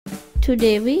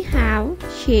Today we have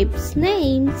shapes,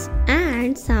 names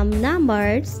and some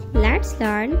numbers. Let's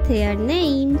learn their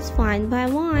names one by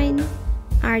one.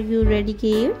 Are you ready,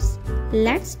 kids?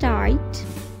 Let's start.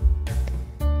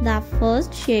 The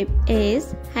first shape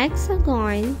is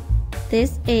hexagon.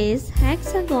 This is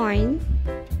hexagon.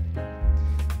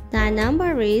 The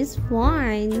number is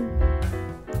 1.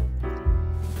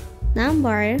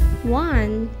 Number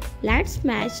 1. Let's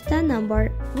match the number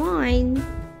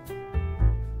 1.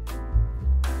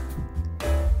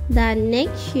 The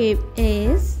next shape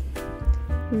is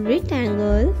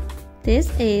rectangle. This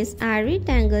is a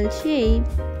rectangle shape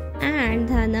and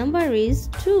the number is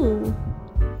 2.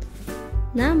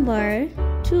 Number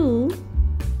 2.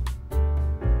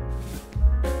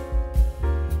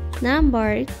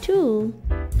 Number 2.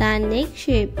 The next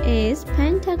shape is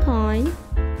pentagon.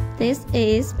 This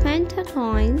is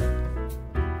pentagon.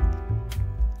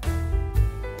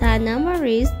 The number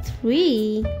is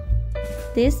 3.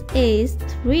 This is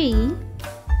 3.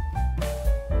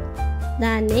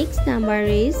 The next number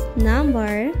is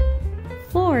number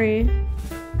 4.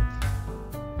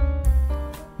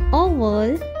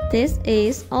 Oval. This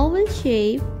is oval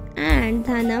shape and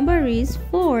the number is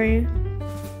 4.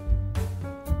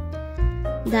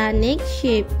 The next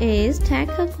shape is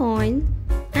decagon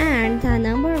and the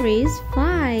number is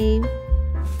 5.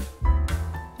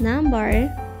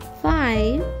 Number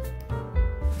 5.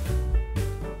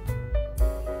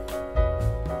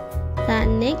 The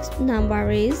next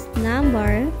number is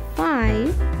number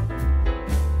 5.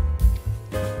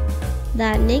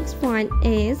 The next one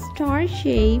is star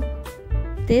shape.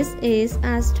 This is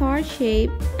a star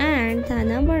shape and the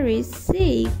number is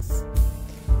 6.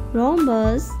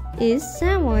 Rhombus is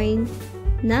 7.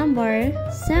 Number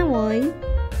 7.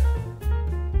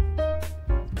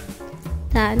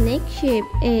 The next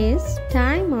shape is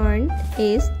diamond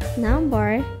is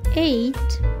number 8.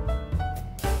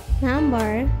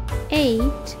 Number 8.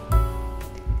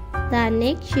 The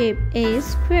next shape is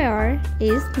square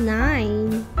is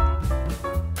 9.